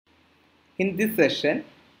In this session,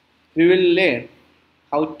 we will learn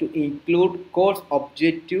how to include course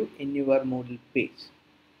objective in your Moodle page.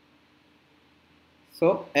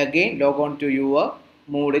 So again, log on to your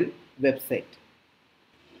Moodle website.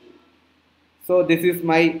 So this is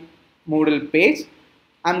my Moodle page.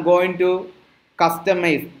 I'm going to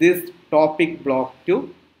customize this topic block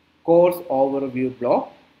to course overview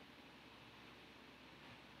block.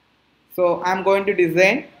 So I'm going to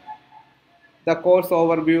design the course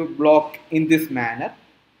overview block in this manner.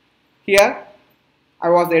 Here I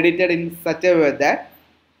was edited in such a way that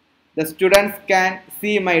the students can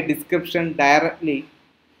see my description directly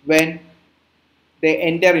when they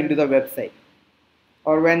enter into the website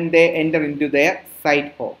or when they enter into their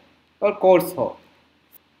site home or course home.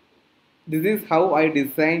 This is how I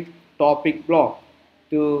designed topic block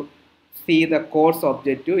to see the course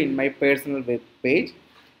objective in my personal web page.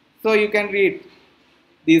 So you can read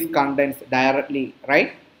these contents directly,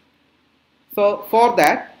 right? So for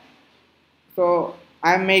that,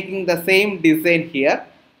 I am making the same design here.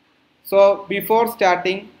 So before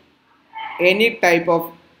starting any type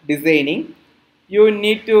of designing, you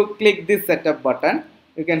need to click this setup button.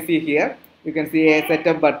 You can see here, you can see a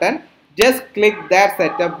setup button. Just click that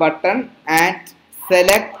setup button and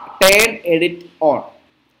select turn edit on.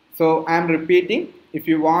 So I am repeating, if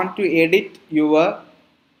you want to edit your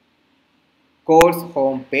course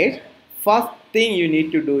home page, first thing you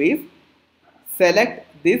need to do is select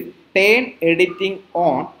this turn editing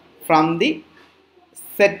on from the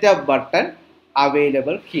setup button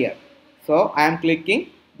available here. So I am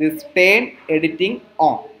clicking this turn editing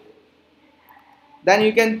on. Then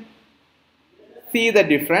you can see the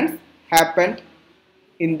difference happened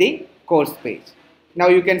in the course page. Now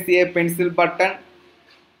you can see a pencil button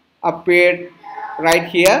appeared right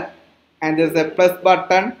here, and there is a plus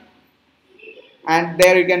button, and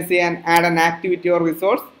there you can see an add an activity or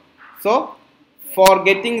resource. So for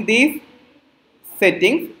getting these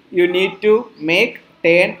settings, you need to make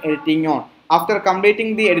turn editing on. After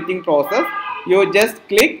completing the editing process, you just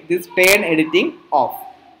click this turn editing off.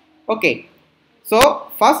 Okay. So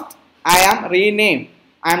first I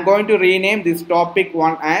am going to rename this topic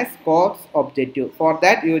 1 as course objective. For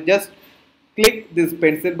that, you just click this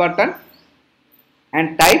pencil button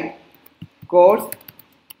and type course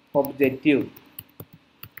objective.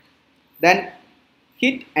 Then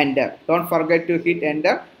hit enter. Don't forget to hit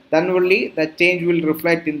enter. Then only the change will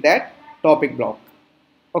reflect in that topic block.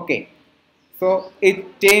 Okay. So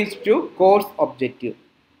it changed to course objective.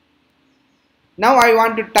 Now I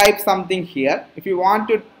want to type something here. If you want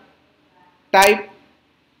to type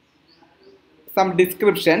some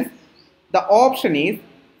descriptions, the option is,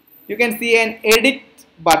 you can see an edit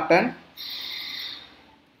button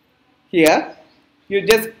here. You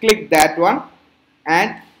just click that one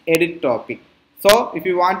and edit topic. So if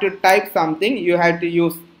you want to type something, you have to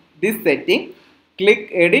use this setting, click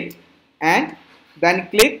edit and then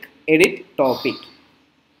click edit topic.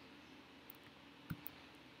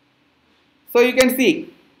 So you can see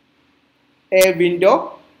a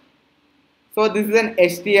window. So this is an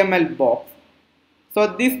HTML box. So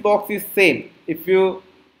this box is same. If you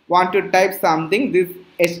want to type something, this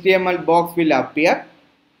HTML box will appear.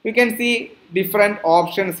 You can see different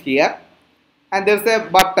options here, and there's a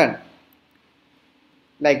button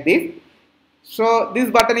like this. So this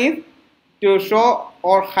button is to show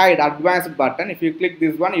or hide advanced button. If you click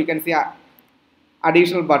this one, you can see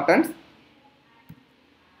additional buttons.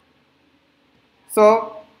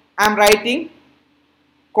 So I am writing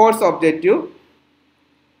course objective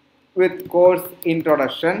with course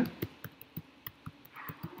introduction.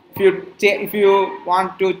 If you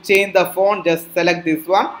want to change the font, just select this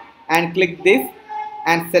one and click this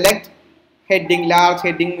and select heading large,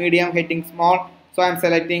 heading medium, heading small. So I am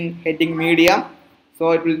selecting heading medium.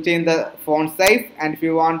 So it will change the font size. And if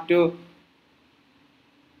you want to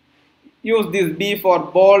use this B for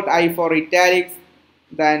bold, I for italics,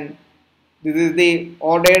 then this is the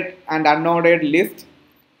ordered and unordered list.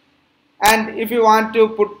 And if you want to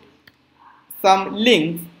put some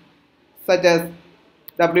links such as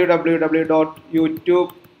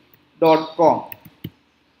www.youtube.com,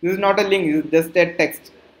 this is not a link, it is just a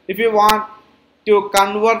text. If you want to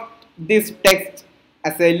convert this text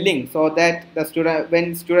as a link, so that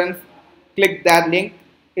when students click that link,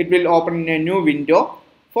 it will open in a new window.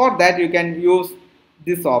 For that, you can use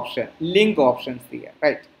this option, link options here,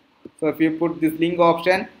 right? So if you put this link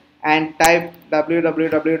option and type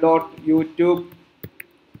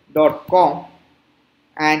www.youtube.com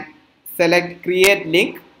and select create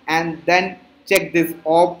link and then check this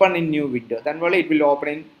open in new window, then only it will open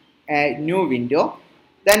in a new window.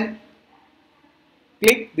 Then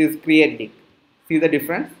click this create link. See the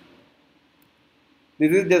difference?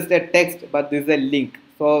 This is just a text, but this is a link.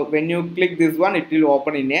 So when you click this one, it will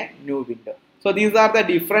open in a new window. So these are the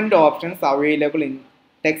different options available in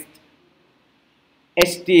text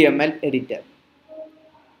HTML editor.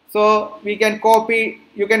 So we can copy,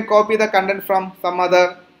 you can copy the content from some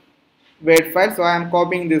other Word file. So I am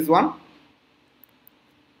copying this one.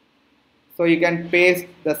 So you can paste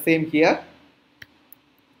the same here.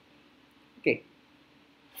 Okay.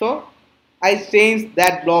 So I changed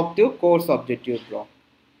that block to course objective block.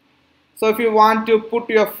 So if you want to put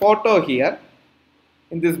your photo here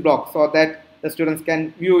in this block so that the students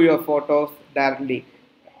can view your photos directly,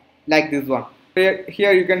 like this one.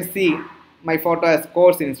 Here you can see my photo as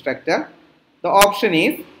course instructor. The option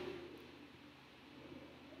is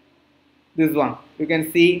this one. You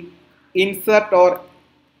can see insert or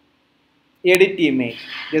edit image.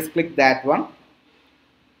 Just click that one.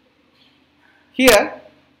 Here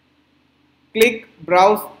click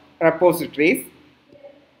browse repositories.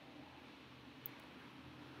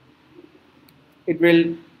 It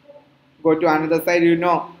will go to another side. You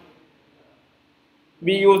know,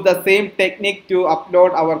 we use the same technique to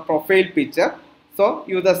upload our profile picture. So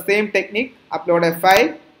use the same technique, upload a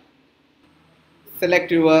file,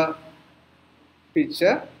 select your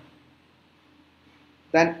picture,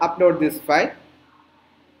 then upload this file.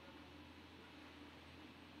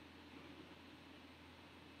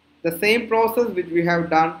 The same process which we have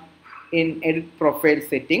done in edit profile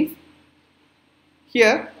settings.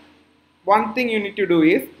 Here one thing you need to do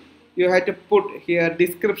is you have to put here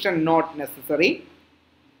description not necessary.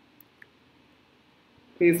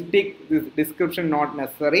 Please tick this description not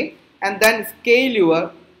necessary, and then scale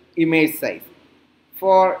your image size.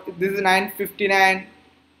 For this is 959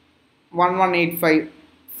 1185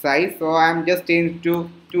 size, so I am just changed to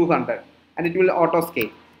 200 and it will auto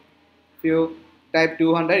scale. If you type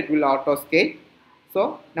 200, it will auto scale.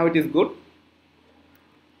 So now it is good.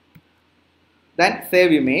 Then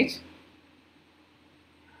save image.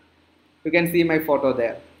 You can see my photo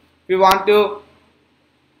there. If you want to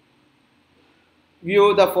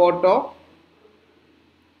view the photo,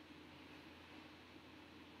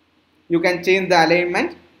 you can change the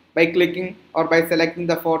alignment by clicking or by selecting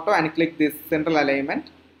the photo and click this central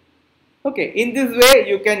alignment. Okay, in this way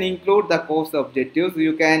you can include the course objectives.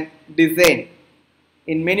 You can design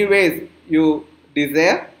in many ways you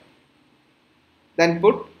desire. Then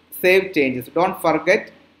put save changes. Don't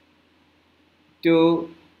forget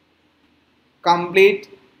to complete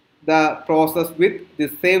the process with the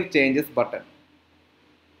save changes button.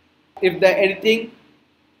 If the editing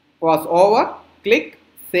was over, click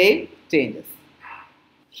save changes.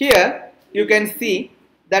 Here you can see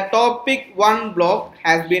the topic 1 block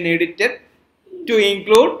has been edited to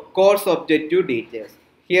include course objective details.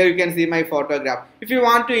 Here you can see my photograph. If you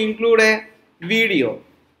want to include a video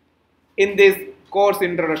in this course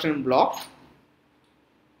introduction block,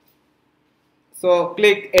 so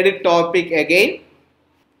click edit topic again,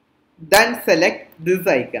 then select this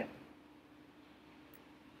icon.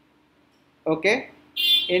 Okay,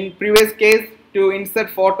 in previous case to insert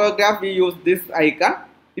photograph we use this icon.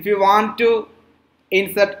 If you want to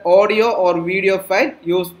insert audio or video file,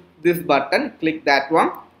 use this button, click that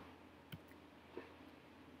one.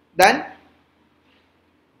 Then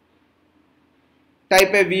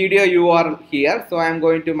type a video URL here. So I am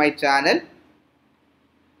going to my channel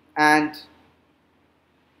and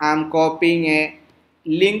I am copying a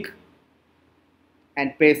link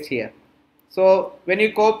and paste here. So when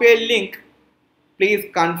you copy a link, please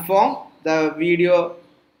confirm the video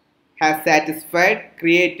has satisfied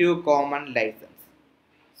Creative Commons license.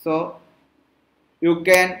 So you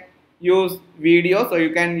can use videos or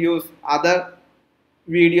you can use other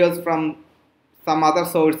videos from some other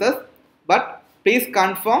sources, but please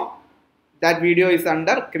confirm that video is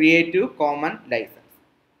under Creative Commons license.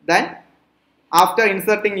 Then after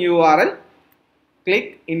inserting URL,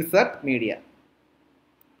 click insert media.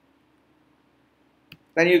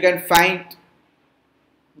 Then you can find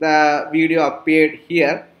the video appeared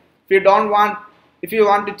here. If you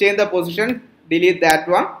want to change the position, delete that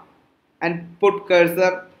one and put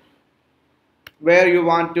cursor where you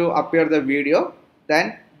want to appear the video.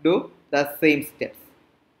 Then do the same steps.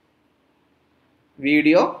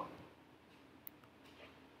 Video,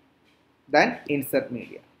 then insert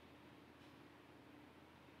media.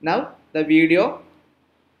 Now the video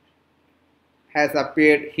has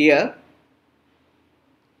appeared here.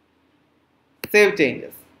 Save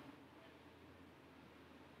changes.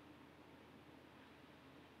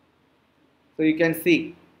 So you can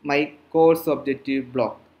see my course objective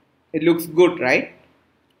block. It looks good, right?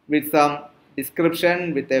 With some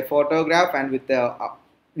description, with a photograph and with a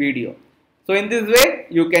video. So in this way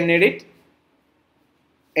you can edit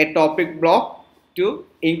a topic block to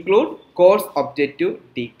include course objective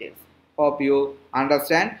details. Hope you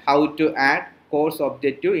understand how to add course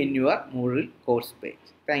objective in your Moodle course page.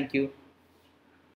 Thank you.